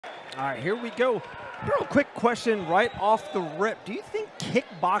All right, here we go. Real quick question right off the rip. Do you think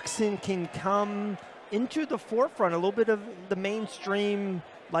kickboxing can come into the forefront, a little bit of the mainstream,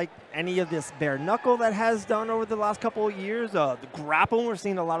 like any of this bare knuckle that has done over the last couple of years? The grappling, we're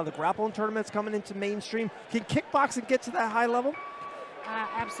seeing a lot of the grappling tournaments coming into mainstream. Can kickboxing get to that high level?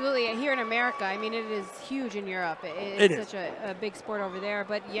 Absolutely. Here in America, I mean, it is huge in Europe. It's such a big sport over there.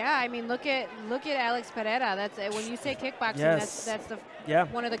 But yeah, I mean, look at Alex Pereira. That's when you say kickboxing, yes. that's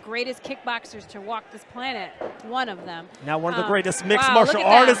one of the greatest kickboxers to walk this planet. One of them. Now one of the greatest mixed martial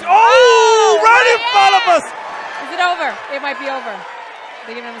artists. Them. Oh, right in front of us! Is it over? It might be over.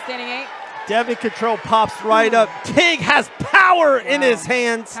 They're giving him a standing 8. Devin Kittrell pops right up. Tig has power in his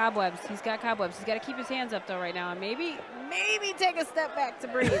hands. Cobwebs. He's got cobwebs. He's got to keep his hands up though right now, and maybe take a step back to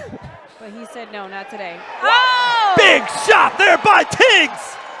breathe. But he said no, not today. Oh! Big shot there by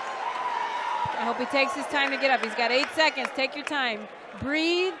Tiggs. I hope he takes his time to get up. He's got 8 seconds. Take your time.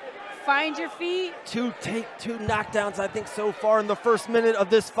 Breathe. Find your feet. Two knockdowns, I think, so far in the first minute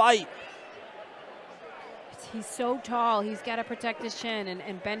of this fight. He's so tall. He's got to protect his chin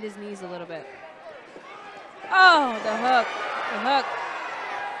and bend his knees a little bit. Oh, the hook. The hook.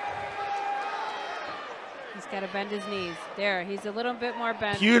 He's got to bend his knees. There, he's a little bit more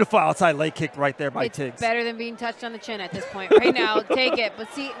bent. Beautiful outside leg kick right there by Tiggs. It's better than being touched on the chin at this point. Right now, take it. But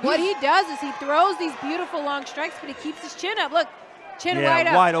see, what he does is he throws these beautiful long strikes, but he keeps his chin up. Look, chin wide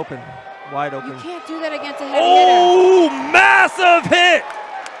up. Wide open. Wide open. You can't do that against a heavy hitter. Oh, massive hit.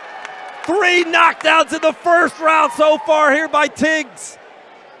 3 knockdowns in the first round so far here by Tiggs.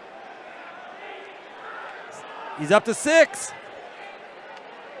 He's up to 6.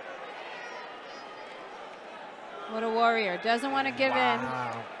 What a warrior. Doesn't want to give in.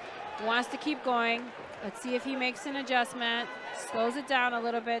 Wants to keep going. Let's see if he makes an adjustment. Slows it down a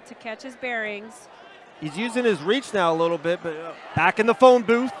little bit to catch his bearings. He's using his reach now a little bit, but back in the phone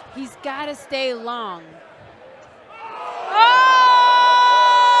booth. He's got to stay long.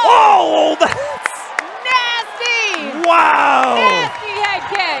 Oh, that's nasty! Wow! Nasty head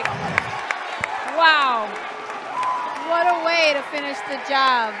kick. Wow. What a way to finish the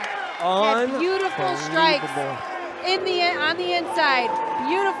job. Beautiful strikes on the inside.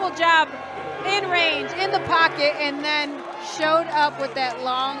 Beautiful job in range, in the pocket, and then showed up with that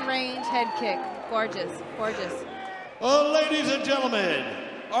long range head kick. Gorgeous, gorgeous. Well, ladies and gentlemen,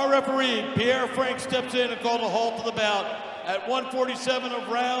 our referee, Pierre Frank, steps in and calls a halt to the bout at 1:47 of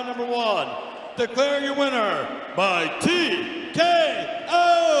round number 1. Declare your winner by TKO,